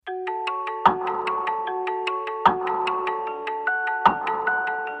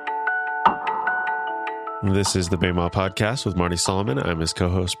This is the Bema Podcast with Marty Solomon. I'm his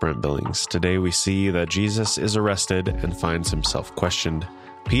co-host, Brent Billings. Today we see that Jesus is arrested and finds himself questioned.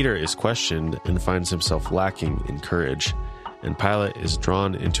 Peter is questioned and finds himself lacking in courage. And Pilate is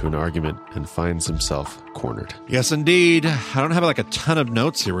drawn into an argument and finds himself cornered. Yes, indeed. I don't have like a ton of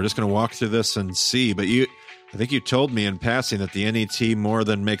notes here. We're just going to walk through this and see. But I think you told me in passing that the NET more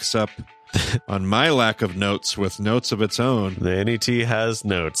than makes up on my lack of notes with notes of its own. The NET has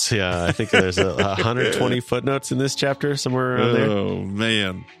notes. Yeah, I think there's 120 footnotes in this chapter, somewhere around there. Oh,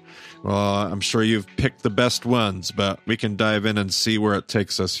 man. Well, I'm sure you've picked the best ones, but we can dive in and see where it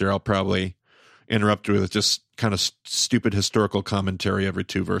takes us here. I'll probably interrupt with just kind of stupid historical commentary every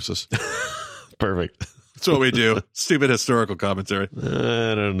 2 verses. Perfect. That's what we do. Stupid historical commentary.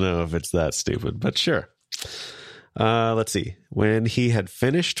 I don't know if it's that stupid, but sure. Let's see. When he had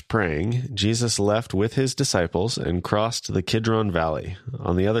finished praying, Jesus left with his disciples and crossed the Kidron Valley.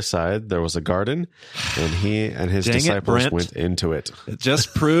 On the other side, there was a garden, and he and his disciples went into it. It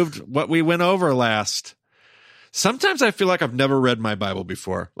just proved what we went over last. Sometimes I feel like I've never read my Bible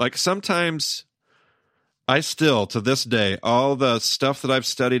before. Like sometimes I still, to this day, all the stuff that I've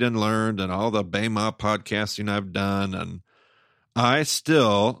studied and learned and all the Bema podcasting I've done, and I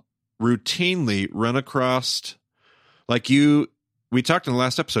still routinely run across... Like we talked in the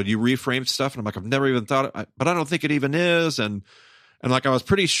last episode, you reframed stuff, and I'm like, I've never even thought it, but I don't think it even is. And like, I was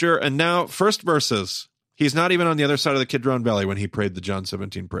pretty sure. And now, first verses, he's not even on the other side of the Kidron Valley when he prayed the John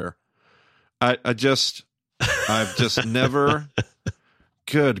 17 prayer. I've just never,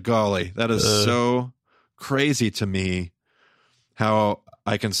 good golly, that is so crazy to me how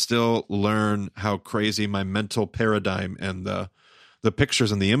I can still learn how crazy my mental paradigm and the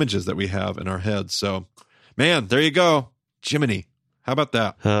pictures and the images that we have in our heads. So, man, there you go. Jiminy. How about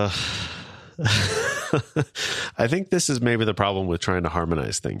that? I think this is maybe the problem with trying to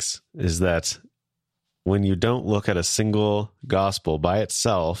harmonize things, is that when you don't look at a single gospel by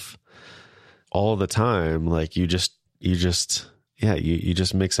itself all the time, like you just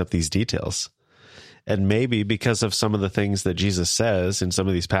mix up these details. And maybe because of some of the things that Jesus says in some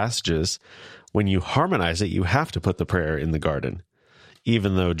of these passages, when you harmonize it, you have to put the prayer in the garden,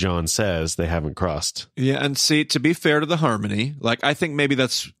 even though John says they haven't crossed. Yeah, and see, to be fair to the harmony, like I think maybe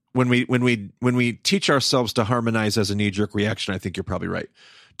that's when we teach ourselves to harmonize as a knee-jerk reaction, I think you're probably right.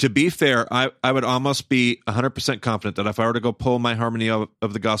 To be fair, I would almost be 100% confident that if I were to go pull my harmony of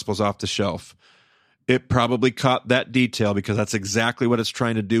the Gospels off the shelf, it probably caught that detail because that's exactly what it's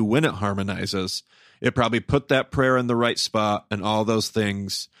trying to do when it harmonizes. It probably put that prayer in the right spot and all those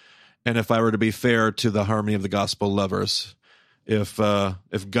things. And if I were to be fair to the harmony of the Gospel lovers, if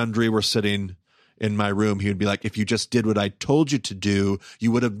Gundry were sitting in my room, he would be like, if you just did what I told you to do,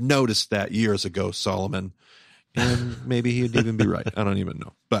 you would have noticed that years ago, Solomon. And maybe he'd even be right. I don't even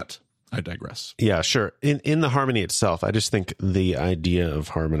know. But I digress. Yeah, sure. In the harmony itself, I just think the idea of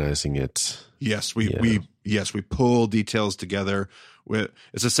harmonizing it. Yes, we pull details together.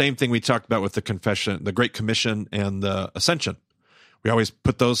 It's the same thing we talked about with the confession, the Great Commission and the Ascension. We always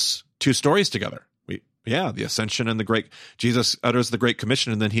put those 2 stories together. The Ascension and Jesus utters the Great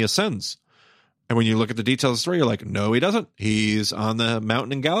Commission and then he ascends. And when you look at the details of the story, you're like, no, he doesn't. He's on the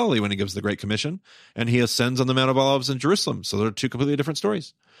mountain in Galilee when he gives the Great Commission, and he ascends on the Mount of Olives in Jerusalem. So they're 2 completely different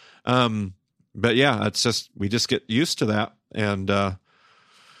stories. But yeah, we just get used to that. And I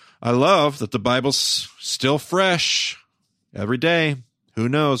love that the Bible's still fresh every day. Who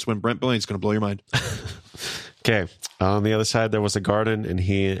knows when Brent Billings is going to blow your mind. Okay. On the other side, there was a garden, and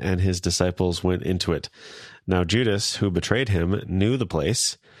he and his disciples went into it. Now, Judas, who betrayed him, knew the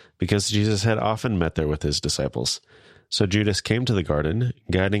place because Jesus had often met there with his disciples. So Judas came to the garden,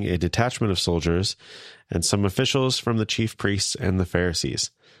 guiding a detachment of soldiers and some officials from the chief priests and the Pharisees.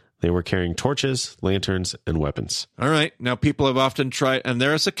 They were carrying torches, lanterns, and weapons. All right. Now, people have often tried, and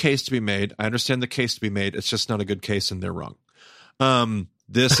there is a case to be made. I understand the case to be made. It's just not a good case, and they're wrong.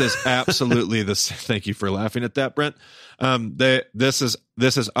 This is absolutely this. Thank you for laughing at that, Brent. This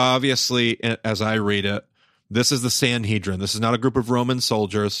is obviously, as I read it, this is the Sanhedrin. This is not a group of Roman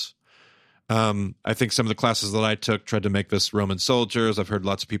soldiers. I think some of the classes that I took tried to make this Roman soldiers. I've heard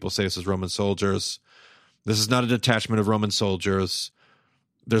lots of people say this is Roman soldiers. This is not a detachment of Roman soldiers.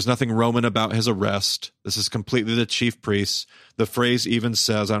 There's nothing Roman about his arrest. This is completely the chief priests. The phrase even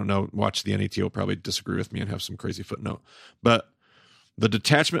says, I don't know, watch the NET will probably disagree with me and have some crazy footnote, but the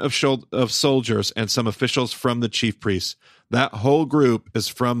detachment of soldiers and some officials from the chief priests, that whole group is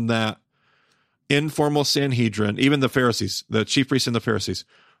from that informal Sanhedrin, even the Pharisees, the chief priests and the Pharisees.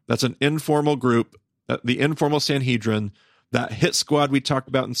 That's an informal group, the informal Sanhedrin, that hit squad we talked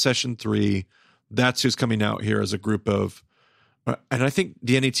about in session 3. That's who's coming out here as a group of And I think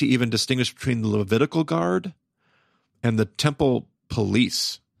the NET even distinguished between the Levitical guard and the temple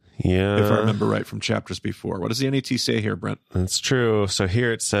police. Yeah. If I remember right from chapters before. What does the NET say here, Brent? That's true. So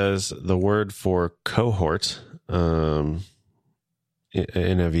here it says the word for cohort, NIV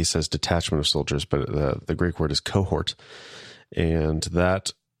says detachment of soldiers, but the Greek word is cohort. And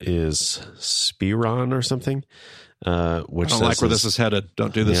that is spiron or something. Which I don't like where this is headed.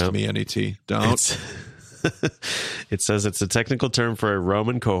 Don't do this to me, NET. Don't. It says it's a technical term for a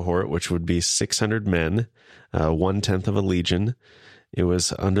Roman cohort, which would be 600 men, 1/10 of a legion. It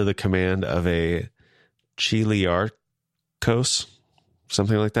was under the command of a chiliarchos,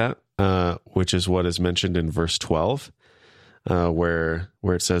 something like that, which is what is mentioned in verse 12, where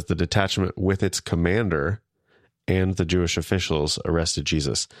it says the detachment with its commander and the Jewish officials arrested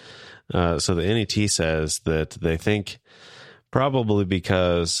Jesus. So the NET says that they think probably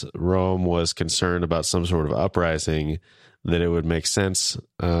because Rome was concerned about some sort of uprising, that it would make sense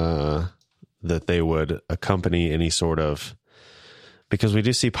that they would accompany any sort of, because we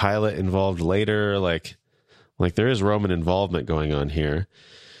do see Pilate involved later, like there is Roman involvement going on here.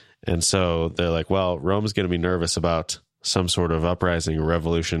 And so they're like, well, Rome's going to be nervous about some sort of uprising,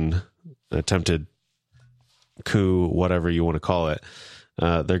 revolution, attempted coup, whatever you want to call it.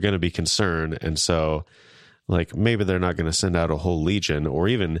 They're going to be concerned. And so like maybe they're not going to send out a whole legion, or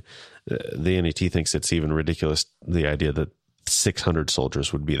even the NET thinks it's even ridiculous, the idea that 600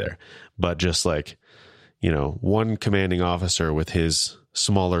 soldiers would be there. But just like, one commanding officer with his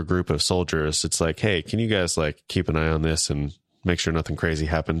smaller group of soldiers, it's like, hey, can you guys like keep an eye on this and make sure nothing crazy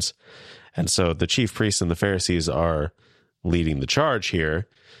happens? And so the chief priests and the Pharisees are leading the charge here,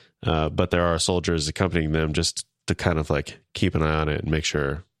 but there are soldiers accompanying them just to kind of like keep an eye on it and make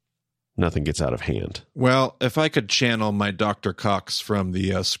sure nothing gets out of hand. Well, if I could channel my Dr. Cox from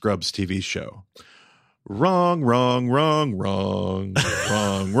the Scrubs TV show. Wrong.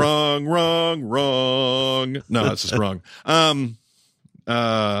 No, that's just wrong.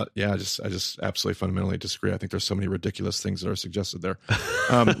 I just absolutely fundamentally disagree. I think there's so many ridiculous things that are suggested there.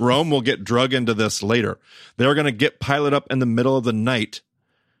 Rome will get drug into this later. They're going to get Pilate up in the middle of the night,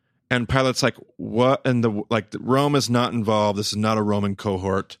 and Pilate's like, "What?" And Rome is not involved. This is not a Roman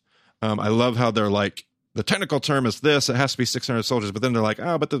cohort. I love how they're like, the technical term is this. It has to be 600 soldiers, but then they're like,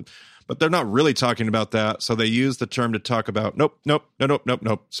 but they're not really talking about that. So they use the term to talk about, nope.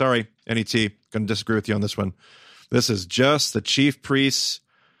 Sorry, NET, going to disagree with you on this one. This is just the chief priests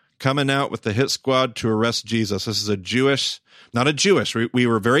coming out with the hit squad to arrest Jesus. This is not a Jewish. We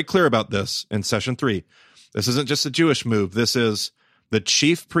were very clear about this in session 3. This isn't just a Jewish move. This is the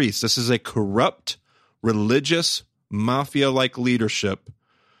chief priests. This is a corrupt, religious, mafia-like leadership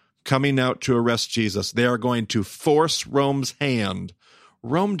coming out to arrest Jesus. They are going to force Rome's hand.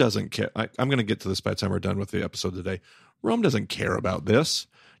 Rome doesn't care. I'm going to get to this by the time we're done with the episode today. Rome doesn't care about this.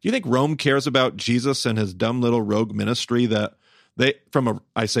 Do you think Rome cares about Jesus and his dumb little rogue ministry that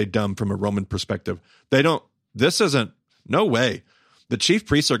I say dumb from a Roman perspective. They don't, no way. The chief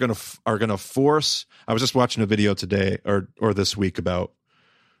priests are going to force, I was just watching a video today or this week about,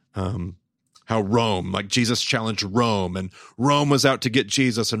 how Rome, like Jesus challenged Rome, and Rome was out to get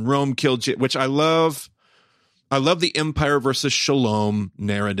Jesus, and Rome killed which I love. I love the empire versus shalom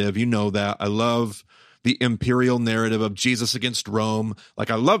narrative. You know that. I love the imperial narrative of Jesus against Rome.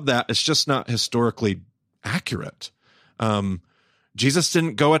 Like, I love that. It's just not historically accurate. Jesus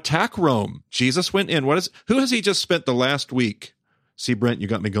didn't go attack Rome. Jesus went in. Who has he just spent the last week? See, Brent, you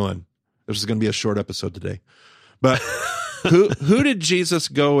got me going. This is going to be a short episode today. But who did Jesus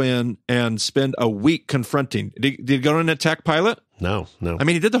go in and spend a week confronting? Did he go in and attack Pilate? No. I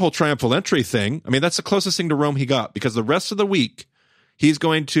mean, he did the whole triumphal entry thing. I mean, that's the closest thing to Rome he got, because the rest of the week, he's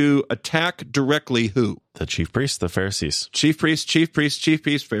going to attack directly who? The chief priests, the Pharisees. Chief priests, Pharisees, chief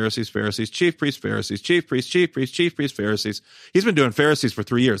priests, Pharisees. He's been doing Pharisees for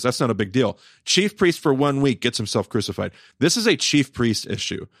 3 years. That's not a big deal. Chief priest for 1 week gets himself crucified. This is a chief priest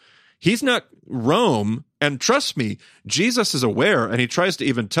issue. He's not Rome, and trust me, Jesus is aware, and he tries to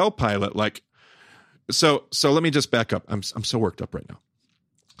even tell Pilate, like, so let me just back up. I'm so worked up right now.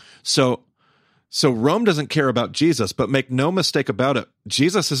 So Rome doesn't care about Jesus, but make no mistake about it,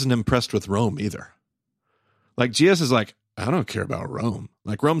 Jesus isn't impressed with Rome either. Like, Jesus is like, I don't care about Rome.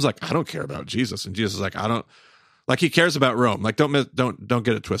 Like, Rome's like, I don't care about Jesus, and Jesus is like, he cares about Rome. Like, don't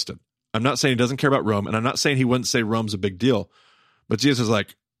get it twisted. I'm not saying he doesn't care about Rome, and I'm not saying he wouldn't say Rome's a big deal, but Jesus is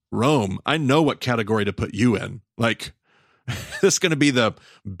like, Rome, I know what category to put you in. Like, this is going to be the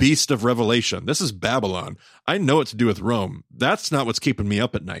beast of Revelation. This is Babylon. I know what to do with Rome. That's not what's keeping me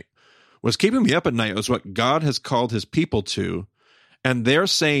up at night. What's keeping me up at night is what God has called his people to, and they're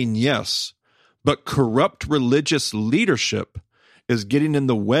saying yes, but corrupt religious leadership is getting in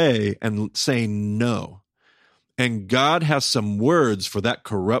the way and saying no. And God has some words for that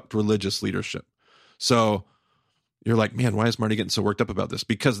corrupt religious leadership. So you're like, man, why is Marty getting so worked up about this?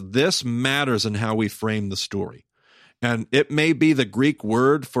 Because this matters in how we frame the story. And it may be the Greek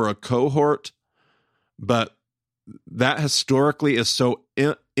word for a cohort, but that historically is so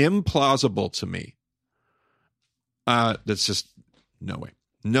implausible to me. That's just no way.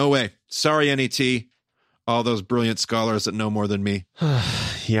 No way. Sorry, NET. All those brilliant scholars that know more than me.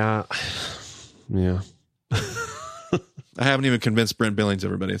 Yeah. I haven't even convinced Brent Billings,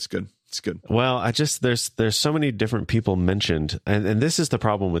 everybody. It's good. It's good. Well, there's so many different people mentioned, and this is the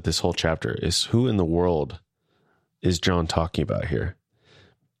problem with this whole chapter, is who in the world is John talking about here?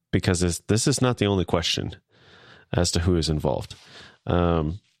 Because this is not the only question as to who is involved.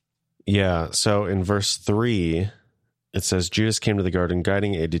 So in verse 3, it says, Judas came to the garden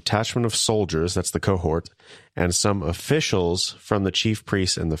guiding a detachment of soldiers, that's the cohort, and some officials from the chief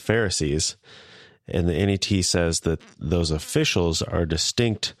priests and the Pharisees. And the NET says that those officials are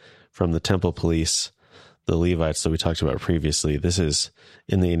distinct from the temple police, the Levites that we talked about previously. This is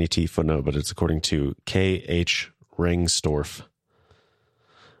in the NET footnote, but it's according to K.H. Rengstorff.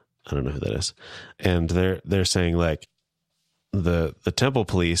 I don't know who that is. And they're saying, like, the temple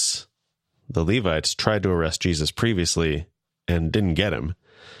police, the Levites, tried to arrest Jesus previously and didn't get him.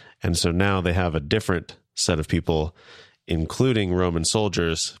 And so now they have a different set of people, including Roman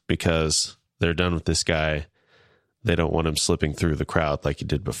soldiers, because they're done with this guy. They don't want him slipping through the crowd like he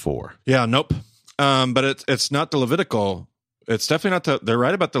did before. Yeah, nope. But it's not the Levitical. It's definitely not they're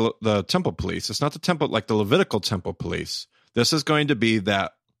right about the temple police. It's not the temple, like the Levitical temple police. This is going to be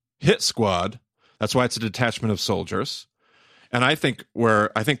that hit squad. That's why it's a detachment of soldiers. And I think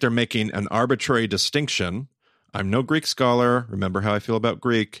they're making an arbitrary distinction. I'm no Greek scholar. Remember how I feel about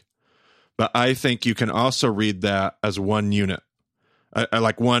Greek. But I think you can also read that as one unit,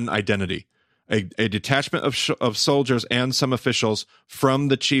 like one identity. A detachment of soldiers and some officials from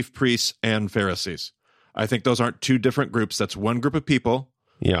the chief priests and Pharisees. I think those aren't two different groups. That's one group of people.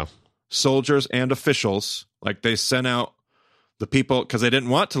 Yeah. Soldiers and officials. Like, they sent out the people because they didn't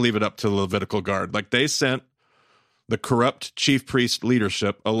want to leave it up to the Levitical guard. Like, they sent the corrupt chief priest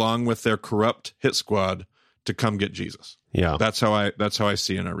leadership along with their corrupt hit squad to come get Jesus. Yeah. That's how I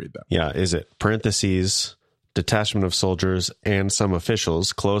see and I read that. Yeah. Is it parentheses, detachment of soldiers and some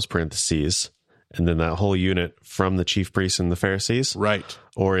officials, close parentheses, and then that whole unit from the chief priests and the Pharisees? Right.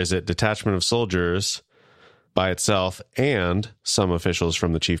 Or is it detachment of soldiers by itself and some officials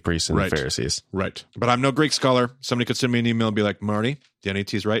from the chief priests and the Pharisees? Right. But I'm no Greek scholar. Somebody could send me an email and be like, Marty, the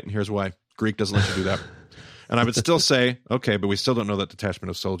NET's right, and here's why. Greek doesn't let you do that. And I would still say, okay, but we still don't know that detachment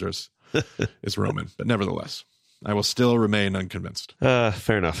of soldiers is Roman. But nevertheless, I will still remain unconvinced.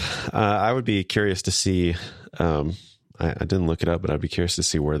 Fair enough. I would be curious to see... I didn't look it up, but I'd be curious to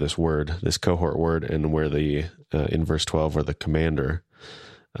see where this cohort word, and where the, in verse 12, where the commander,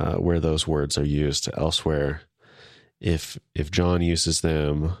 where those words are used elsewhere, if John uses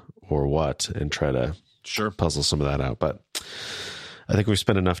them or what, and try to puzzle some of that out. But I think we've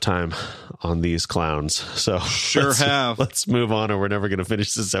spent enough time on these clowns. So let's move on, or we're never going to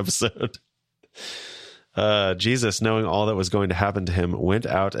finish this episode. Jesus, knowing all that was going to happen to him, went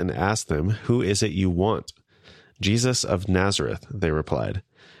out and asked them, "Who is it you want?" "Jesus of Nazareth," they replied.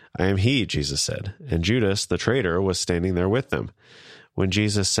 "I am he," Jesus said. And Judas, the traitor, was standing there with them. When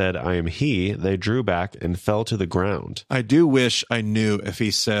Jesus said, "I am he," they drew back and fell to the ground. I do wish I knew if he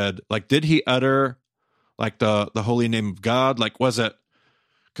said, like, did he utter, like, the holy name of God? Like, was it?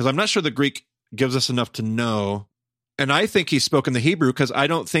 Because I'm not sure the Greek gives us enough to know. And I think he spoke in the Hebrew because I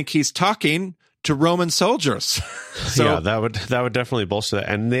don't think he's talking to Roman soldiers. So, yeah, that would definitely bolster that.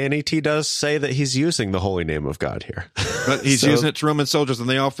 And the NET does say that he's using the holy name of God here. But he's using it to Roman soldiers, and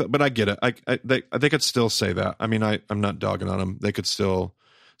they all. But I get it. They could still say that. I mean, I'm not dogging on them. They could still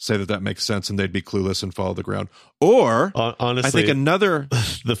say that makes sense, and they'd be clueless and fall to the ground. Or honestly, I think another.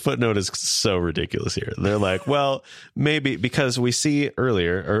 The footnote is so ridiculous here. They're like, well, maybe because we see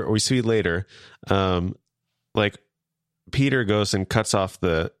earlier, or we see later, like Peter goes and cuts off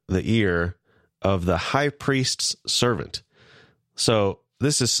the ear of the high priest's servant. So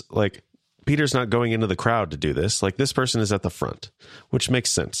this is like, Peter's not going into the crowd to do this. Like, this person is at the front, which makes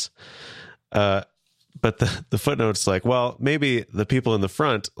sense. But the footnote's like, well, maybe the people in the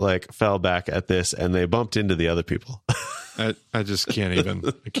front like fell back at this and they bumped into the other people. I just can't even.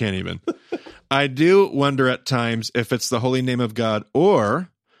 I can't even. I do wonder at times if it's the holy name of God, or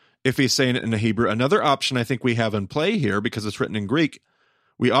if he's saying it in the Hebrew. Another option I think we have in play here, because it's written in Greek,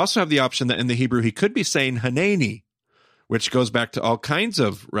 we also have the option that in the Hebrew he could be saying Hanani, which goes back to all kinds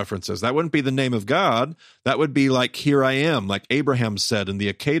of references. That wouldn't be the name of God. That would be like, here I am, like Abraham said in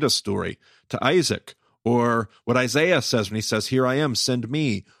the Akedah story to Isaac, or what Isaiah says when he says, here I am, send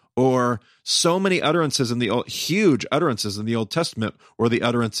me, or so many utterances in the huge utterances in the Old Testament, or the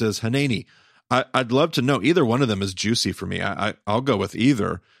utterances Hanani. I'd love to know. Either one of them is juicy for me. I'll go with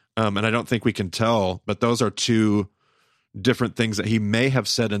either. And I don't think we can tell, but those are two different things that he may have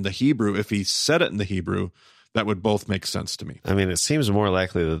said in the Hebrew. If he said it in the Hebrew, that would both make sense to me. I mean, it seems more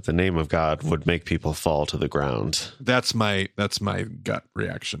likely that the name of God would make people fall to the ground. That's my gut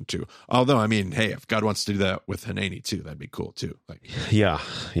reaction too. Although, I mean, hey, if God wants to do that with Hanani too, that'd be cool too. Like, yeah.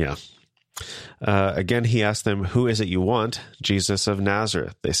 Again, he asked them, "Who is it you want?" "Jesus of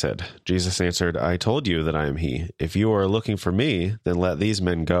Nazareth," they said. Jesus answered, "I told you that I am he. If you are looking for me, then let these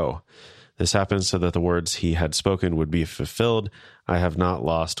men go." This happened so that the words he had spoken would be fulfilled. "I have not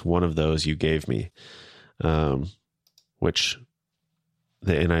lost one of those you gave me." Which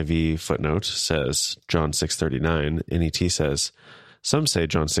the NIV footnote says John 6:39. NET says, some say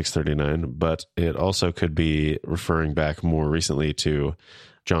John 6:39, but it also could be referring back more recently to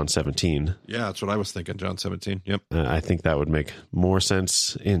John 17. Yeah, that's what I was thinking, John 17. Yep. I think that would make more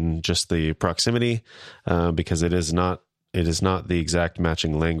sense in just the proximity, because it is not the exact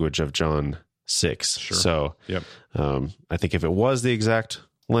matching language of John 6. Sure. So yep. I think if it was the exact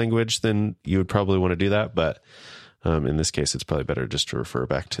language, then you would probably want to do that. But in this case, it's probably better just to refer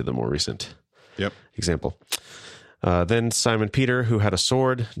back to the more recent example. Then Simon Peter, who had a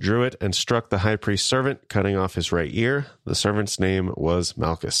sword, drew it and struck the high priest's servant, cutting off his right ear. The servant's name was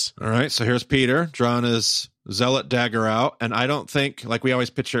Malchus. All right, so here's Peter drawing his zealot dagger out, and I don't think, like we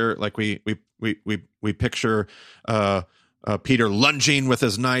always picture, like we picture Peter lunging with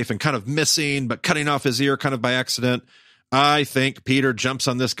his knife and kind of missing, but cutting off his ear kind of by accident. I think Peter jumps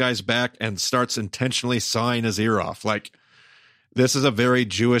on this guy's back and starts intentionally sawing his ear off. Like, this is a very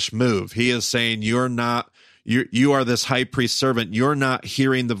Jewish move. He is saying, you are this high priest servant. You're not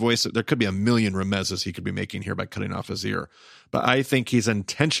hearing the voice. There could be a million remezes he could be making here by cutting off his ear. But I think he's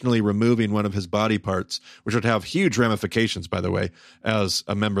intentionally removing one of his body parts, which would have huge ramifications, by the way, as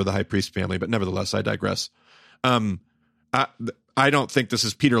a member of the high priest family. But nevertheless, I digress. I don't think this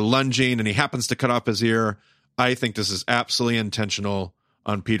is Peter lunging and he happens to cut off his ear. I think this is absolutely intentional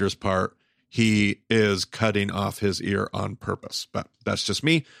on Peter's part. He is cutting off his ear on purpose. But that's just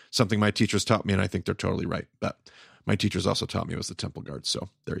me, something my teachers taught me, and I think they're totally right. But my teachers also taught me it was the temple guard, so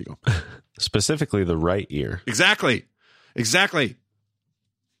there you go. Specifically the right ear. Exactly.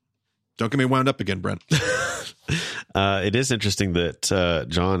 Don't get me wound up again, Brent. It is interesting that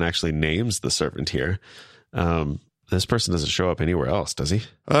John actually names the servant here. This person doesn't show up anywhere else, does he?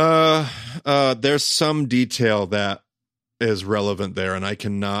 There's some detail that is relevant there, and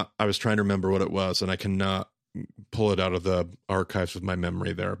I was trying to remember what it was, and I cannot pull it out of the archives of my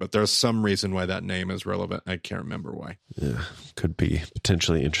memory there, but there's some reason why that name is relevant. I can't remember why. Yeah, could be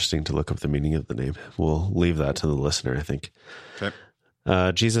potentially interesting to look up the meaning of the name. We'll leave that to the listener, I think.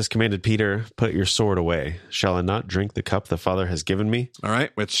 Okay. Jesus commanded Peter, "Put your sword away. Shall I not drink the cup the Father has given me?" All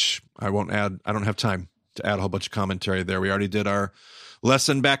right, which I won't add. I don't have time to add a whole bunch of commentary there. We already did our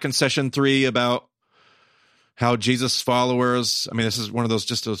lesson back in session 3 about how Jesus followers, I mean, this is one of those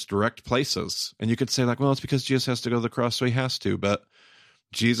direct places. And you could say, like, well, it's because Jesus has to go to the cross, so he has to. But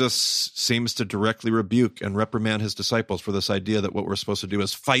Jesus seems to directly rebuke and reprimand his disciples for this idea that what we're supposed to do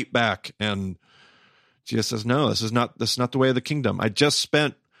is fight back. And Jesus says, no, this is not the way of the kingdom. I just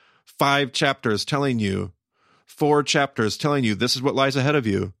spent 4 chapters telling you this is what lies ahead of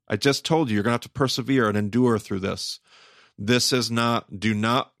you. I just told you you're going to have to persevere and endure through this. Do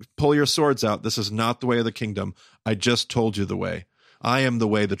not pull your swords out. This is not the way of the kingdom. I just told you the way. I am the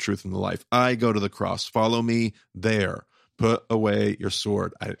way, the truth, and the life. I go to the cross. Follow me there. Put away your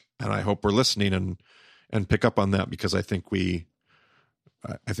sword. I hope we're listening and pick up on that, because I think we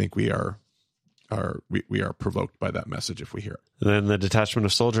are provoked by that message if we hear it. Then the detachment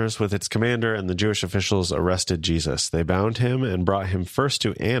of soldiers with its commander and the Jewish officials arrested Jesus. They bound him and brought him first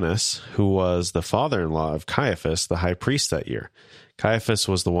to Annas, who was the father-in-law of Caiaphas, the high priest that year. Caiaphas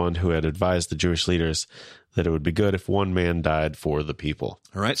was the one who had advised the Jewish leaders that it would be good if one man died for the people.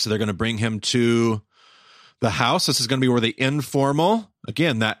 All right, so they're going to bring him to the house. This is going to be where the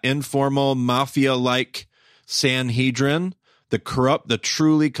that informal mafia-like Sanhedrin, the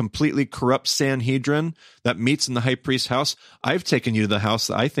truly, completely corrupt Sanhedrin that meets in the high priest's house. I've taken you to the house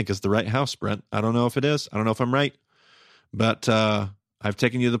that I think is the right house, Brent. I don't know if it is. I don't know if I'm right. But I've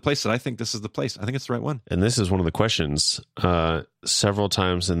taken you to the place that I think this is the place. I think it's the right one. And this is one of the questions. Several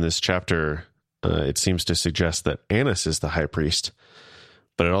times in this chapter, it seems to suggest that Annas is the high priest,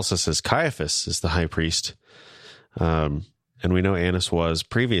 but it also says Caiaphas is the high priest. And we know Annas was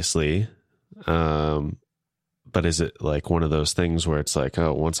previously, but is it like one of those things where it's like,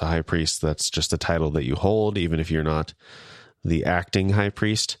 oh, once a high priest, that's just a title that you hold, even if you're not the acting high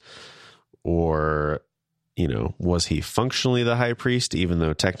priest? Or, was he functionally the high priest, even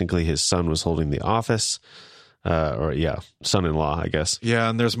though technically his son was holding the office? Son-in-law, I guess. Yeah,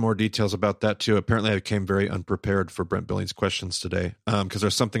 and there's more details about that too. Apparently I came very unprepared for Brent Billings' questions today, because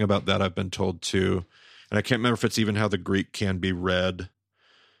there's something about that I've been told too. And I can't remember if it's even how the Greek can be read.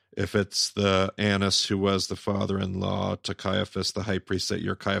 If it's the Annas who was the father-in-law to Caiaphas, the high priest, that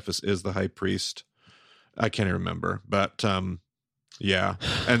your Caiaphas is the high priest. I can't remember, but yeah.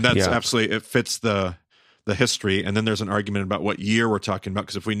 And that's absolutely, it fits the history. And then there's an argument about what year we're talking about,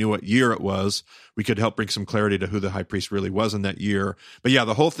 because if we knew what year it was, we could help bring some clarity to who the high priest really was in that year. But yeah,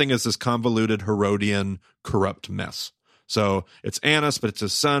 the whole thing is this convoluted Herodian corrupt mess. So it's Annas, but it's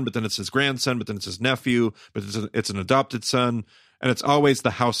his son, but then it's his grandson, but then it's his nephew, but it's an adopted son. And it's always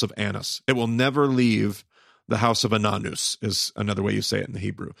the house of Annas. It will never leave the house of Ananus, is another way you say it in the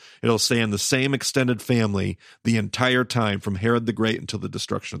Hebrew. It'll stay in the same extended family the entire time, from Herod the Great until the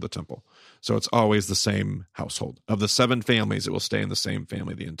destruction of the temple. So it's always the same household. Of the 7 families, it will stay in the same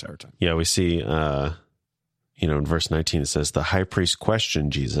family the entire time. Yeah, we see, in verse 19, it says, the high priest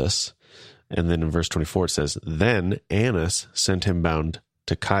questioned Jesus. And then in verse 24, it says, then Annas sent him bound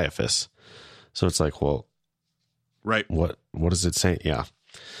to Caiaphas. So it's like, well, right. What does it say? Yeah.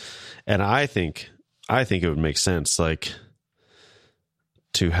 And I think it would make sense, like,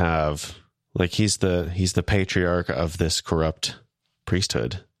 to have, like, he's the patriarch of this corrupt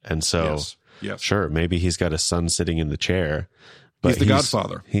priesthood. And so, yes. Sure, maybe he's got a son sitting in the chair, but he's the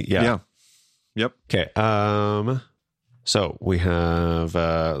godfather. Yeah. Yep. Okay. So we have,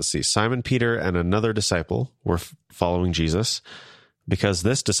 let's see, Simon Peter and another disciple were following Jesus. Because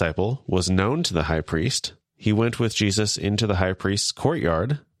this disciple was known to the high priest, he went with Jesus into the high priest's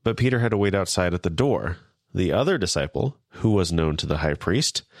courtyard, but Peter had to wait outside at the door. The other disciple, who was known to the high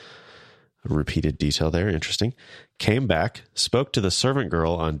priest, a repeated detail there, interesting, came back, spoke to the servant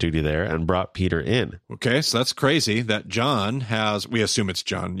girl on duty there, and brought Peter in. Okay, so that's crazy that John has, we assume it's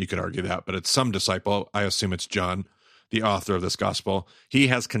John, you could argue that, but it's some disciple, I assume it's John, the author of this gospel. He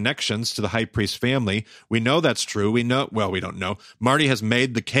has connections to the high priest family. We know that's true. We don't know. Marty has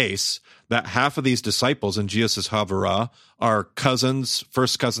made the case that half of these disciples in Jesus' Havurah are cousins,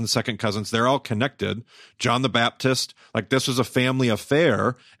 first cousins, second cousins. They're all connected. John the Baptist, like, this was a family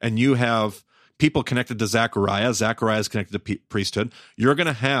affair, and you have people connected to Zechariah. Zechariah is connected to priesthood. You're going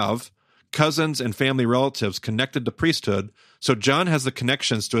to have cousins and family relatives connected to priesthood. So John has the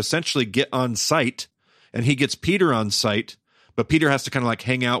connections to essentially get on site, and he gets Peter on site, but Peter has to kind of like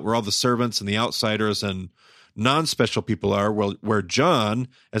hang out where all the servants and the outsiders and non-special people are, where John,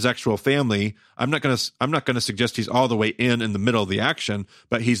 as actual family, I'm not going to suggest he's all the way in the middle of the action,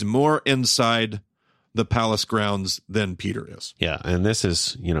 but he's more inside the palace grounds than Peter is. Yeah, and this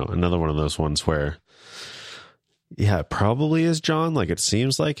is, another one of those ones where, yeah, it probably is John. Like, it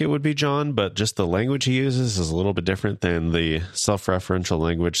seems like it would be John, but just the language he uses is a little bit different than the self-referential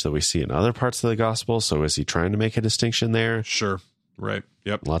language that we see in other parts of the gospel. So is he trying to make a distinction there? Sure. Right.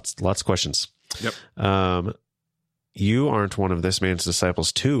 Yep. Lots of questions. Yep. You aren't one of this man's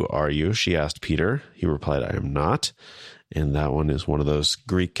disciples too, are you? She asked Peter. He replied, I am not. And that one is one of those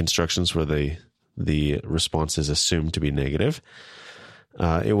Greek constructions where the response is assumed to be negative.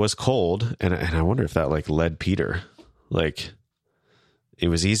 It was cold, and I wonder if that like led Peter. Like, it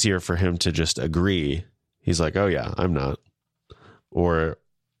was easier for him to just agree. He's like, "Oh yeah, I'm not," or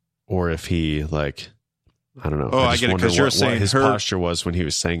if he like, I don't know. Oh, I get it, because you're saying what his posture was when he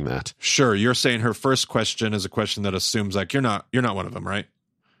was saying that. Sure, you're saying her first question is a question that assumes like you're not one of them, right?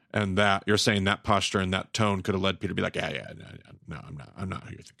 And that you're saying that posture and that tone could have led Peter to be like, no, I'm not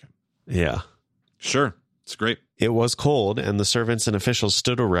who you're thinking. Yeah, sure. It's great. It was cold, and the servants and officials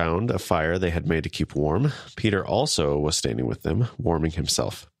stood around a fire they had made to keep warm. Peter also was standing with them, warming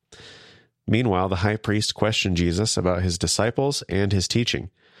himself. Meanwhile, the high priest questioned Jesus about his disciples and his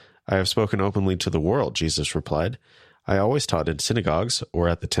teaching. I have spoken openly to the world, Jesus replied. I always taught in synagogues or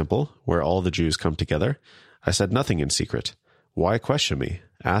at the temple, where all the Jews come together. I said nothing in secret. Why question me?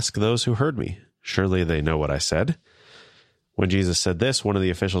 Ask those who heard me. Surely they know what I said. When Jesus said this, one of the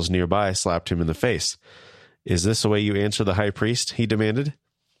officials nearby slapped him in the face. Is this the way you answer the high priest? He demanded.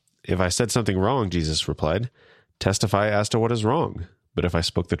 If I said something wrong, Jesus replied, testify as to what is wrong. But if I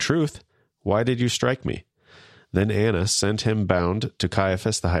spoke the truth, why did you strike me? Then Annas sent him bound to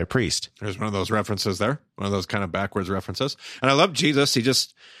Caiaphas the high priest. There's one of those references there, one of those kind of backwards references. And I love Jesus.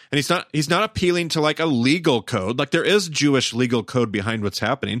 He's not appealing to like a legal code. Like there is Jewish legal code behind what's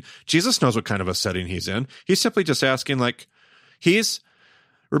happening. Jesus knows what kind of a setting he's in. He's simply just asking, like,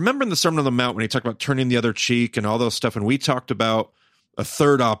 remember in the Sermon on the Mount when he talked about turning the other cheek and all those stuff, and we talked about a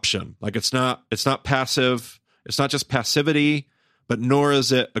third option. Like it's not passive. It's not just passivity, but nor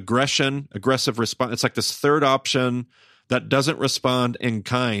is it aggressive response. It's like this third option that doesn't respond in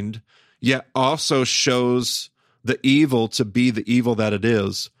kind, yet also shows the evil to be the evil that it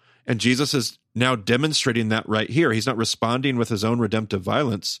is. And Jesus is now demonstrating that right here. He's not responding with his own redemptive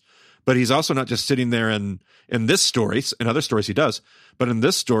violence, but he's also not just sitting there in this story. In other stories he does, but in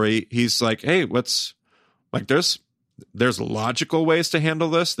this story, he's like, hey, there's logical ways to handle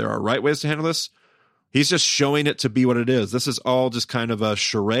this. There are right ways to handle this. He's just showing it to be what it is. This is all just kind of a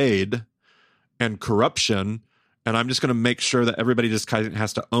charade and corruption, and I'm just going to make sure that everybody just kind of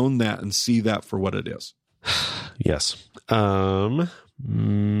has to own that and see that for what it is. Yes.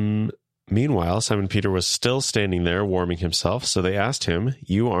 Meanwhile, Simon Peter was still standing there warming himself, so they asked him,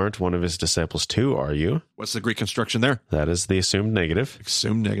 "You aren't one of his disciples too, are you?" What's the Greek construction there? That is the assumed negative.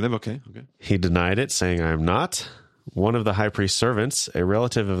 Assumed negative, okay. He denied it, saying, "I am not." One of the high priest's servants, a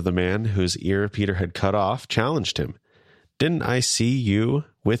relative of the man whose ear Peter had cut off, challenged him. "Didn't I see you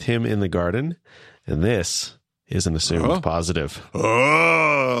with him in the garden?" And this is an assumed positive.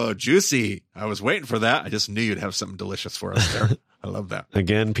 Oh, juicy. I was waiting for that. I just knew you'd have something delicious for us there. I love that.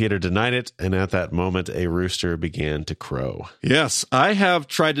 Again, Peter denied it, and at that moment, a rooster began to crow. Yes, I have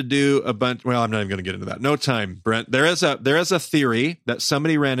tried to do a bunch. Well, I'm not even going to get into that. No time, Brent. There is a theory that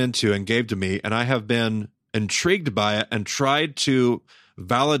somebody ran into and gave to me, and I have been intrigued by it and tried to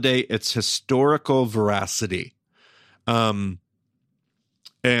validate its historical veracity. And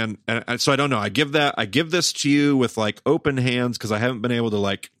so I don't know. I give this to you with like open hands because I haven't been able to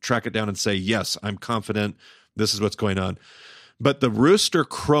like track it down and say, yes, I'm confident this is what's going on. But the rooster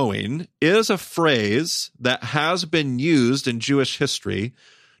crowing is a phrase that has been used in Jewish history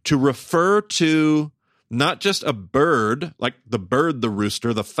to refer to not just a bird, like the bird, the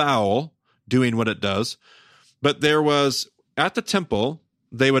rooster, the fowl doing what it does, but there was at the temple,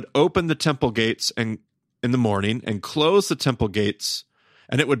 they would open the temple gates and in the morning and close the temple gates,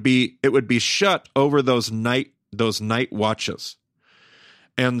 and it would be shut over those night watches.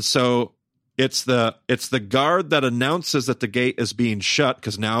 And so it's the guard that announces that the gate is being shut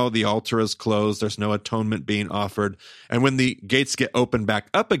because now the altar is closed, there's no atonement being offered. And when the gates get opened back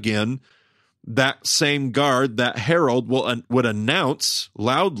up again, that same guard, that herald would announce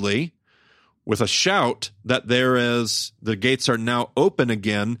loudly with a shout that the gates are now open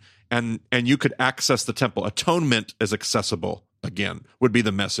again, and you could access the temple. Atonement is accessible again, would be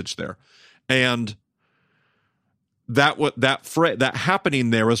the message there. And that happening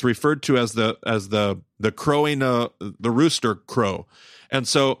there was referred to as the crowing, the rooster crow. And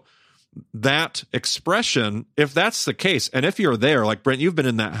so that expression, if that's the case, and if you're there, like Brent, you've been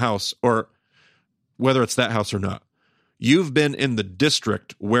in that house, or whether it's that house or not, you've been in the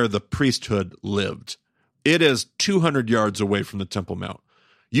district where the priesthood lived. It is 200 yards away from the Temple Mount.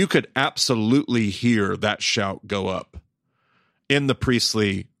 You could absolutely hear that shout go up in the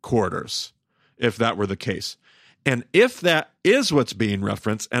priestly quarters, if that were the case. And if that is what's being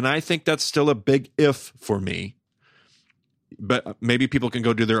referenced, and I think that's still a big if for me, but maybe people can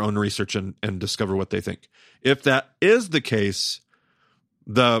go do their own research and discover what they think. If that is the case,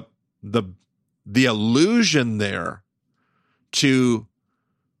 the allusion there to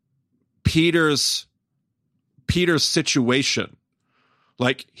Peter's situation,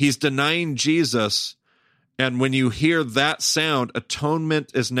 like he's denying Jesus, and when you hear that sound,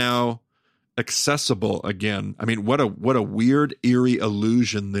 atonement is now accessible again. I mean, what a weird, eerie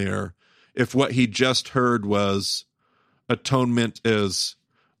illusion there. If what he just heard was atonement is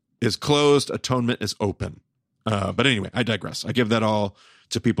closed, atonement is open. But anyway, I digress. I give that all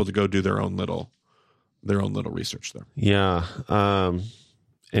to people to go do their own little research there. Yeah.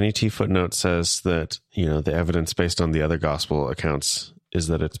 NET footnote says that, the evidence based on the other gospel accounts is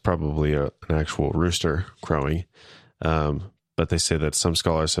that it's probably an actual rooster crowing. But they say that some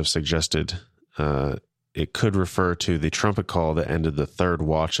scholars have suggested it could refer to the trumpet call that ended the third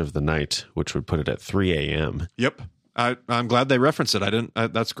watch of the night, which would put it at 3 a.m. Yep. I'm glad they referenced it.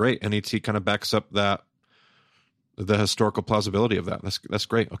 That's great. NET kind of backs up the historical plausibility of that. That's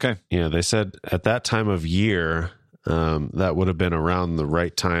great. Okay. Yeah, they said at that time of year, that would have been around the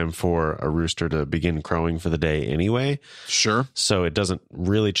right time for a rooster to begin crowing for the day anyway. Sure. So it doesn't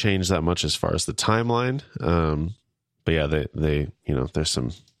really change that much as far as the timeline. But yeah, they there's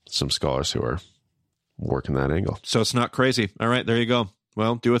some scholars who are work in that angle. So it's not crazy. All right, there you go.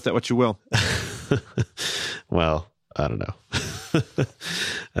 Well, do with that what you will. Well, I don't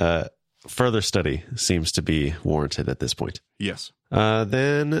know. Further study seems to be warranted at this point. Yes.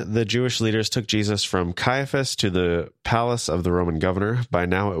 Then the Jewish leaders took Jesus from Caiaphas to the palace of the Roman governor. By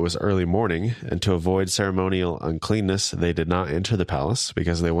now it was early morning, and to avoid ceremonial uncleanness, they did not enter the palace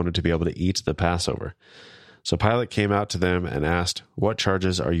because they wanted to be able to eat the Passover. So Pilate came out to them and asked, "What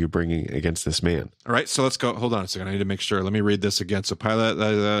charges are you bringing against this man?" All right, so let's go. Hold on a second. I need to make sure. Let me read this again. So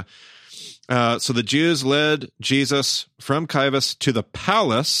Pilate, so the Jews led Jesus from Caiaphas to the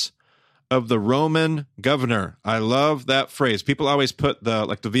palace of the Roman governor. I love that phrase. People always put the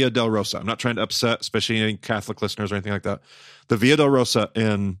Via Dolorosa. I'm not trying to upset, especially any Catholic listeners or anything like that. The Via Dolorosa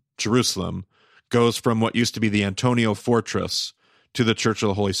in Jerusalem goes from what used to be the Antonia Fortress to the Church of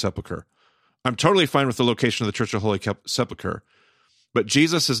the Holy Sepulchre. I'm totally fine with the location of the Church of the Holy Sepulchre, but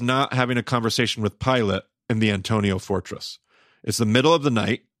Jesus is not having a conversation with Pilate in the Antonia Fortress. It's the middle of the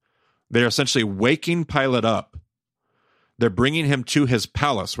night. They're essentially waking Pilate up. They're bringing him to his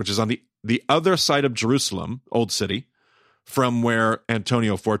palace, which is on the other side of Jerusalem, Old City, from where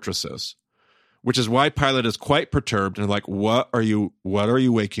Antonia Fortress is, which is why Pilate is quite perturbed and like, what are you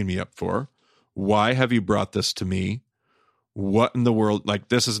waking me up for? Why have you brought this to me? What in the world? Like,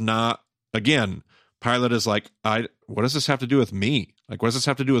 this is not, again, Pilate is like, what does this have to do with me? Like, what does this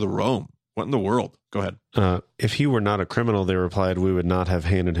have to do with Rome? What in the world? Go ahead. If he were not a criminal, they replied, we would not have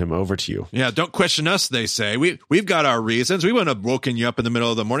handed him over to you. Yeah, don't question us, they say. We've got our reasons. We wouldn't have woken you up in the middle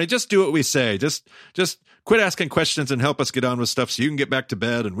of the morning. Just do what we say. Just quit asking questions and help us get on with stuff so you can get back to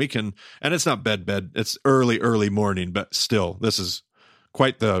bed and we can, and it's not bed. It's early morning, but still, this is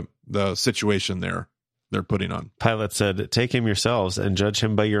quite the situation they're putting on. Pilate said, take him yourselves and judge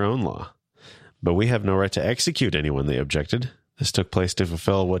him by your own law. But we have no right to execute anyone, they objected. This took place to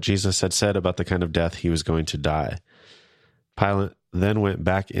fulfill what Jesus had said about the kind of death he was going to die. Pilate then went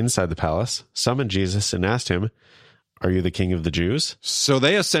back inside the palace, summoned Jesus, and asked him, are you the king of the Jews? So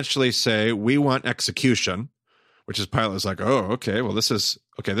they essentially say, we want execution, which is Pilate's like, oh, okay, well, this is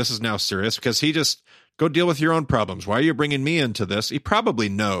now serious because he just, go deal with your own problems. Why are you bringing me into this? He probably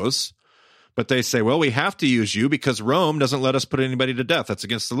knows, but they say, well, we have to use you because Rome doesn't let us put anybody to death. That's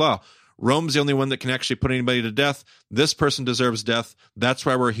against the law. Rome's the only one that can actually put anybody to death. This person deserves death. That's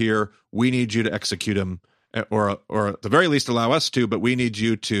why we're here. We need you to execute him, or at the very least allow us to, but we need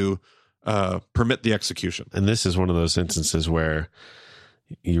you to permit the execution. And this is one of those instances where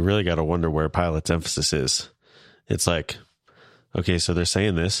you really got to wonder where Pilate's emphasis is. It's like, okay, so they're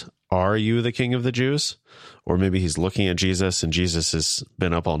saying this. Are you the king of the Jews? Or maybe he's looking at Jesus and Jesus has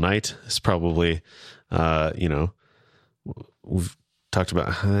been up all night. It's probably, we've talked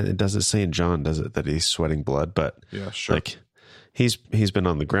about, it doesn't say in John, does it, that he's sweating blood, but yeah, sure. Like he's been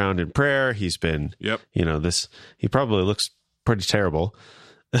on the ground in prayer. He's been, he probably looks pretty terrible.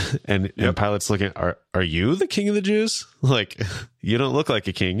 And Pilate's looking, are you the king of the Jews? Like, you don't look like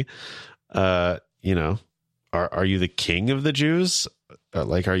a king. Are you the king of the Jews?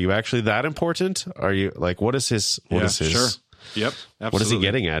 Like, are you actually that important? Are you like, what is his, sure. Yep. Absolutely. What is he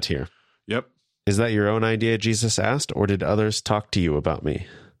getting at here? Yep. Is that your own idea? Jesus asked, or did others talk to you about me?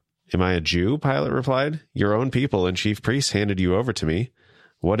 Am I a Jew? Pilate replied. Your own people and chief priests handed you over to me.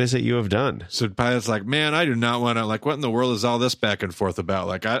 What is it you have done? So Pilate's like, man, I do not want to, like, what in the world is all this back and forth about?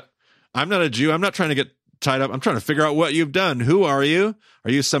 Like, I'm not a Jew. I'm not trying to get tied up. I'm trying to figure out what you've done. Who are you?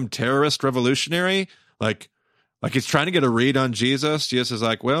 Are you some terrorist revolutionary? Like he's trying to get a read on Jesus. Jesus is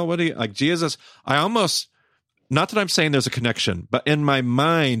like, well, what do you, like Jesus, not that I'm saying there's a connection, but in my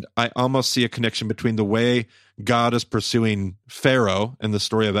mind, I almost see a connection between the way God is pursuing Pharaoh in the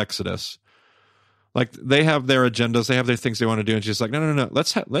story of Exodus. Like, they have their agendas, they have their things they want to do, and she's like, no.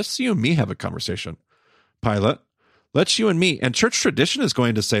 Let's you and me have a conversation, Pilate. Let's you and me. And church tradition is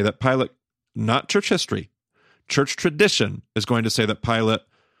going to say that Pilate, not church history, church tradition is going to say that Pilate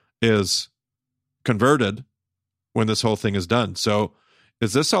is converted when this whole thing is done. So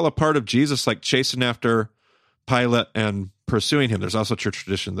is this all a part of Jesus, like, chasing after Pilate and pursuing him? There's also church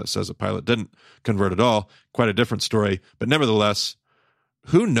tradition that says that Pilate didn't convert at all. Quite a different story. But nevertheless,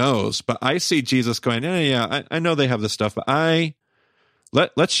 who knows? But I see Jesus going, I know they have this stuff,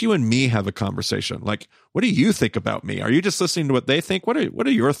 but let's you and me have a conversation. Like, what do you think about me? Are you just listening to what they think? What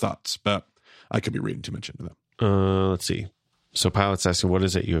are your thoughts? But I could be reading too much into that. Let's see. So Pilate's asking, what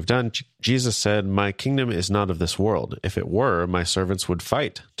is it you have done? Jesus said, my kingdom is not of this world. If it were, my servants would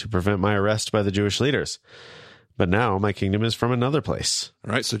fight to prevent my arrest by the Jewish leaders. But now my kingdom is from another place.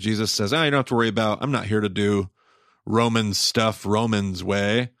 All right. So Jesus says, you don't have to worry about, I'm not here to do Roman stuff, Roman's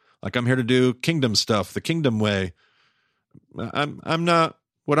way. Like, I'm here to do kingdom stuff, the kingdom way. I'm not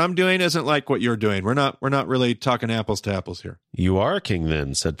What I'm doing isn't like what you're doing. We're not really talking apples to apples here. You are a king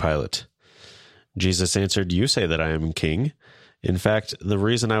then, said Pilate. Jesus answered, You say that I am king. In fact, the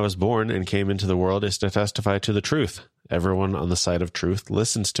reason I was born and came into the world is to testify to the truth. Everyone on the side of truth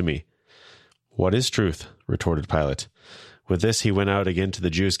listens to me. What is truth? Retorted Pilate. With this, he went out again to the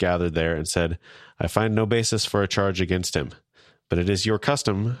Jews gathered there and said, I find no basis for a charge against him. But it is your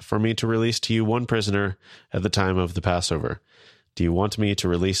custom for me to release to you one prisoner at the time of the Passover. Do you want me to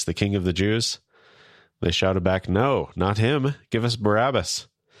release the king of the Jews? They shouted back, No, not him. Give us Barabbas.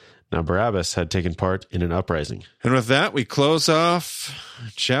 Now Barabbas had taken part in an uprising. And with that, we close off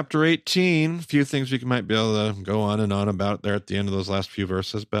chapter 18. A few things we might be able to go on and on about there at the end of those last few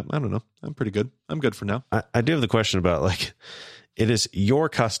verses, but I don't know. I'm pretty good. I'm good for now. I do have the question about, like, it is your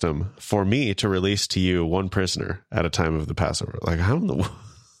custom for me to release to you one prisoner at a time of the Passover. Like, how in the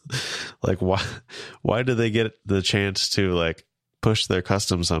like, why do they get the chance to, like, push their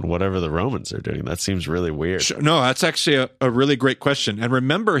customs on whatever the Romans are doing? That seems really weird. Sure. No, that's actually a really great question. And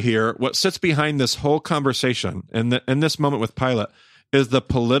remember here, what sits behind this whole conversation and in this moment with Pilate is the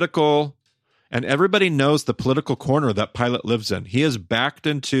political, and everybody knows the political corner that Pilate lives in. He is backed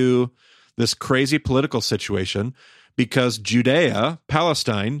into this crazy political situation because Judea,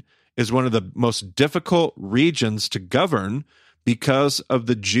 Palestine, is one of the most difficult regions to govern because of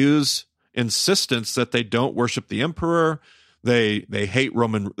the Jews' insistence that they don't worship the emperor. They hate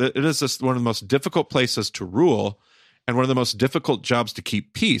Roman. It is just one of the most difficult places to rule and one of the most difficult jobs to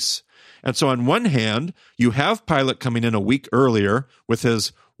keep peace. And so on one hand, you have Pilate coming in a week earlier with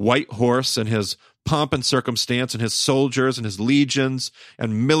his white horse and his pomp and circumstance and his soldiers and his legions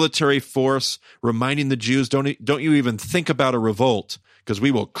and military force, reminding the Jews, don't you even think about a revolt because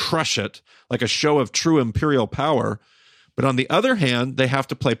we will crush it, like a show of true imperial power. But on the other hand, they have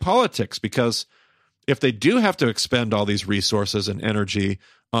to play politics because if they do have to expend all these resources and energy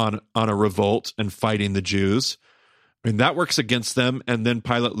on a revolt and fighting the Jews, I mean, that works against them, and then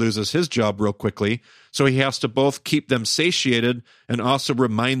Pilate loses his job real quickly. So he has to both keep them satiated and also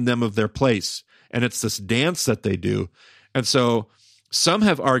remind them of their place. And it's this dance that they do. And so some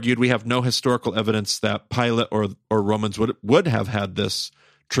have argued we have no historical evidence that Pilate or Romans would have had this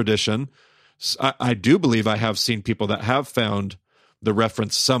tradition. I do believe I have seen people that have found the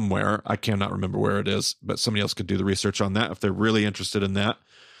reference somewhere. I cannot remember where it is, but somebody else could do the research on that if they're really interested in that.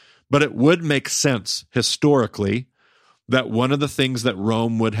 But it would make sense historically that one of the things that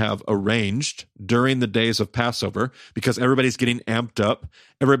Rome would have arranged during the days of Passover, because everybody's getting amped up,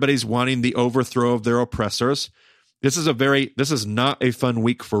 everybody's wanting the overthrow of their oppressors. This is not a fun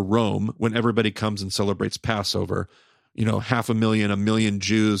week for Rome when everybody comes and celebrates Passover. 500,000, 1 million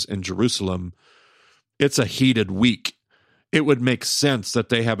Jews in Jerusalem. It's a heated week. It would make sense that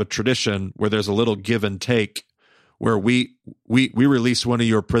they have a tradition where there's a little give and take, where we release one of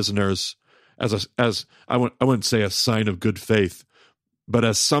your prisoners as I wouldn't say a sign of good faith, but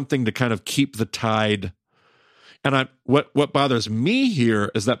as something to kind of keep the tide. And what bothers me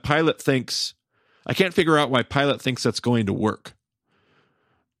here is that Pilate thinks, I can't figure out why Pilate thinks that's going to work,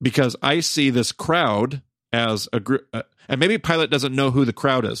 because I see this crowd as a group, and maybe Pilate doesn't know who the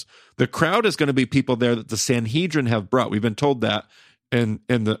crowd is. The crowd is going to be people there that the Sanhedrin have brought. We've been told that in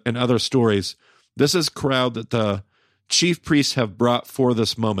other stories. This is crowd that the chief priests have brought for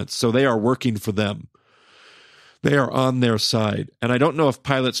this moment. So they are working for them. They are on their side. And I don't know if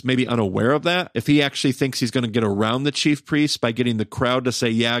Pilate's maybe unaware of that, if he actually thinks he's going to get around the chief priests by getting the crowd to say,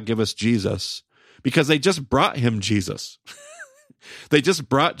 yeah, give us Jesus, because they just brought him Jesus. They just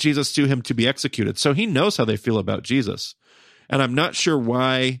brought Jesus to him to be executed. So he knows how they feel about Jesus. And I'm not sure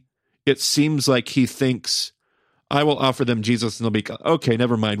why it seems like he thinks, I will offer them Jesus, and they'll be, okay,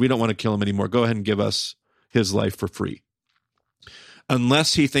 never mind. We don't want to kill him anymore. Go ahead and give us his life for free.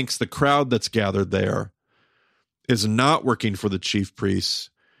 Unless he thinks the crowd that's gathered there is not working for the chief priests,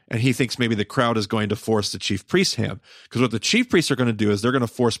 and he thinks maybe the crowd is going to force the chief priest's hand. Because what the chief priests are going to do is they're going to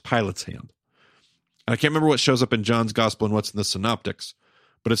force Pilate's hand. And I can't remember what shows up in John's gospel and what's in the synoptics,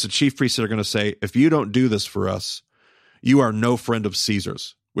 but it's the chief priests that are going to say, if you don't do this for us, you are no friend of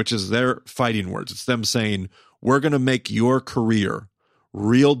Caesar's, which is their fighting words. It's them saying, we're going to make your career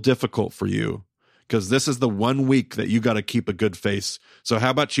real difficult for you, because this is the 1 week that you got to keep a good face. So how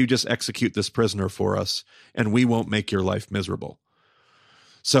about you just execute this prisoner for us, and we won't make your life miserable.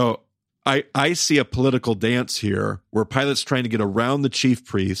 So I see a political dance here where Pilate's trying to get around the chief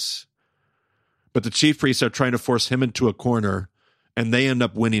priests, but the chief priests are trying to force him into a corner, and they end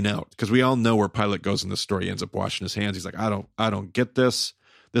up winning out, because we all know where Pilate goes in this story. He ends up washing his hands. He's like, I don't get this.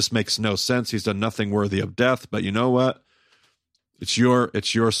 This makes no sense. He's done nothing worthy of death, but you know what? It's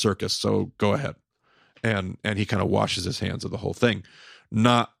your circus, so go ahead. And he kind of washes his hands of the whole thing.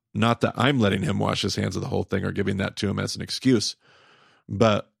 Not that I'm letting him wash his hands of the whole thing or giving that to him as an excuse,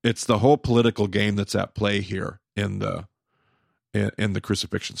 but it's the whole political game that's at play here in the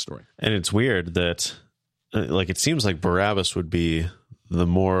crucifixion story. And it's weird that, like, it seems like Barabbas would be the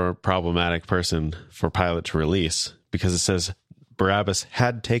more problematic person for Pilate to release, because it says Barabbas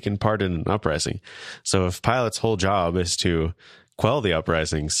had taken part in an uprising. So if Pilate's whole job is to quell the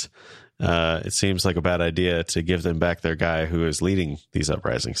uprisings, it seems like a bad idea to give them back their guy who is leading these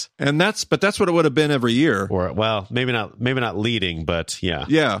uprisings. And that's what it would have been every year. Or, well, maybe not leading, but yeah.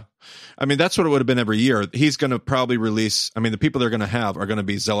 Yeah. I mean, that's what it would have been every year. He's going to probably release, I mean, the people they're going to have are going to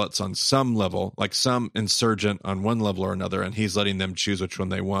be zealots on some level, like some insurgent on one level or another, and he's letting them choose which one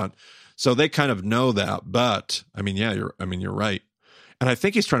they want. So they kind of know that. But I mean, yeah, you're right. And I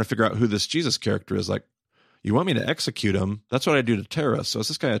think he's trying to figure out who this Jesus character is. Like, you want me to execute him? That's what I do to terrorists. So is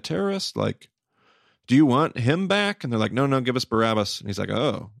this guy a terrorist? Like, do you want him back? And they're like, no, give us Barabbas. And he's like,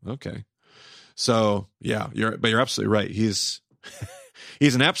 oh, okay. So yeah, you're absolutely right. He's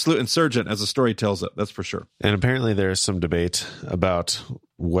an absolute insurgent, as the story tells it. That's for sure. And apparently there's some debate about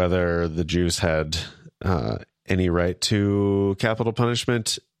whether the Jews had any right to capital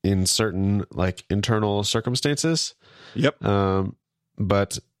punishment in certain, like, internal circumstances. Yep.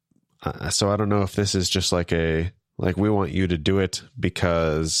 But so I don't know if this is just like we want you to do it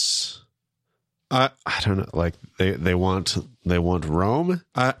because I don't know, like they want Rome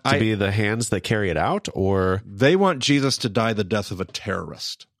to be the hands that carry it out, or they want Jesus to die the death of a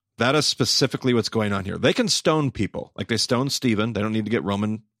terrorist. That is specifically what's going on here. They can stone people, like they stoned Stephen. They don't need to get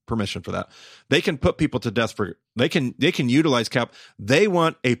Roman permission for that. They can put people to death they can utilize They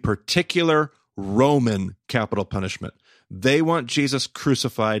want a particular Roman capital punishment. They want Jesus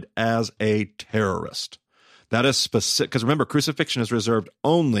crucified as a terrorist. That is specific, because remember, crucifixion is reserved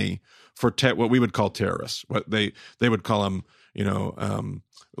only for what we would call terrorists. What they would call them,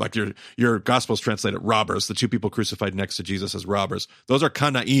 like your Gospels translate it robbers. The two people crucified next to Jesus as robbers. Those are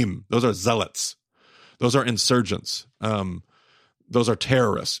Kanaim. Those are zealots. Those are insurgents. Those are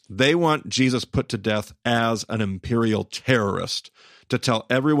terrorists. They want Jesus put to death as an imperial terrorist to tell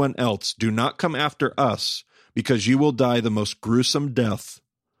everyone else, do not come after us, because you will die the most gruesome death.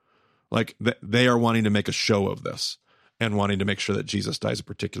 Like, they are wanting to make a show of this and wanting to make sure that Jesus dies a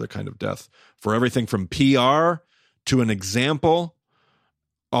particular kind of death for everything from PR to an example,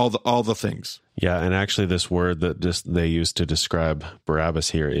 all the things. Yeah, and actually this word that they use to describe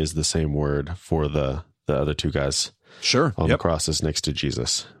Barabbas here is the same word for the other two guys. Sure. On the crosses next to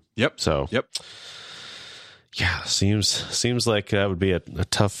Jesus. Yep. So. Yep. Yeah, seems like that would be a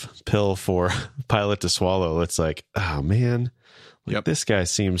tough pill for Pilate to swallow. It's like, oh man, this guy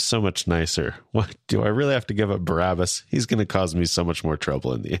seems so much nicer. What do I really have to give up Barabbas? He's going to cause me so much more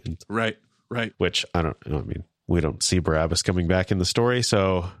trouble in the end. Right. Which I mean, we don't see Barabbas coming back in the story,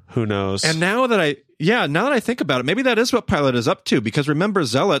 so who knows? And now that I think about it, maybe that is what Pilate is up to. Because remember,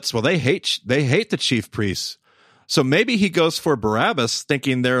 zealots, well, they hate the chief priests. So maybe he goes for Barabbas,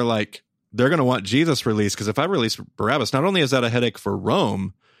 thinking they're going to want Jesus released, because if I release Barabbas, not only is that a headache for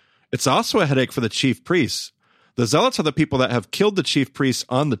Rome, it's also a headache for the chief priests. The zealots are the people that have killed the chief priests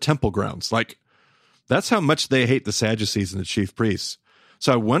on the temple grounds. Like, that's how much they hate the Sadducees and the chief priests.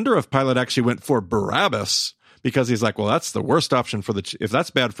 So I wonder if Pilate actually went for Barabbas, because he's like, well, that's the worst option for if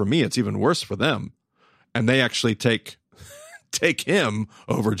that's bad for me, it's even worse for them. And they actually take him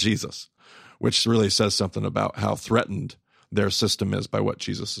over Jesus, which really says something about how threatened their system is by what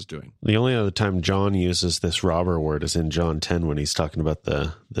Jesus is doing. The only other time John uses this robber word is in John 10 when he's talking about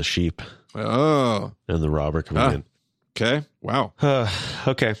the sheep. Oh. And the robber coming in. Okay. Wow.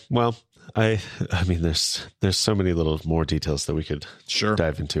 Okay. Well, I mean, there's so many little more details that we could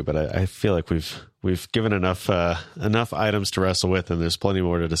dive into, but I feel like we've given enough items to wrestle with, and there's plenty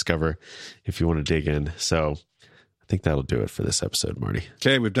more to discover if you want to dig in. So I think that'll do it for this episode, Marty.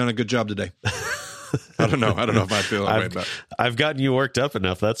 Okay. We've done a good job today. I don't know if I feel that way, but I've gotten you worked up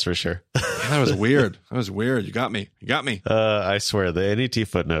enough, that's for sure. That was weird. You got me. I swear, the NET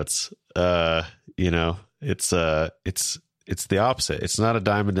footnotes, it's the opposite. It's not a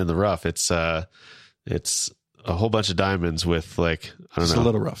diamond in the rough. It's a whole bunch of diamonds with, like, I don't know. It's a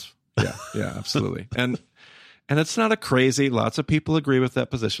little rough. Yeah, absolutely. And it's not a crazy, lots of people agree with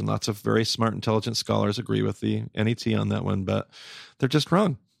that position. Lots of very smart, intelligent scholars agree with the NET on that one, but they're just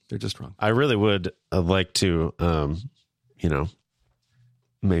wrong. I really would like to,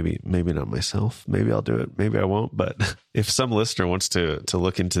 maybe not myself. Maybe I'll do it. Maybe I won't. But if some listener wants to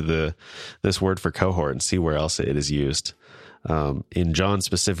look into this word for cohort and see where else it is used, in John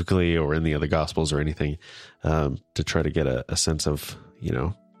specifically, or in the other Gospels or anything, to try to get a sense of,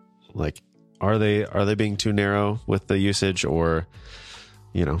 like, are they being too narrow with the usage, or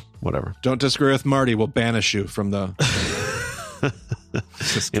whatever. Don't disagree with Marty. We'll banish you from the...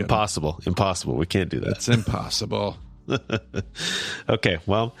 Just kidding. Impossible. We can't do that. It's impossible. Okay,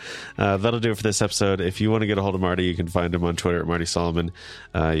 well, that'll do it for this episode. If you want to get a hold of Marty, you can find him on Twitter at Marty Solomon.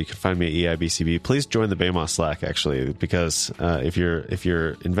 You can find me at EIBCB. Please join the BEMA Slack, actually, because if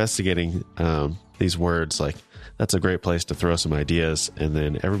you're investigating these words, like, that's a great place to throw some ideas, and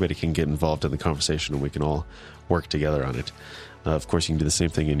then everybody can get involved in the conversation, and we can all work together on it. Of course, you can do the same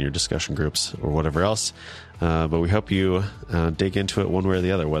thing in your discussion groups or whatever else, but we hope you dig into it one way or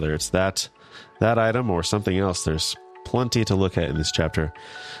the other, whether it's that item or something else. There's plenty to look at in this chapter.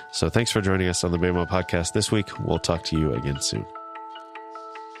 So thanks for joining us on the BEMA Podcast this week. We'll talk to you again soon.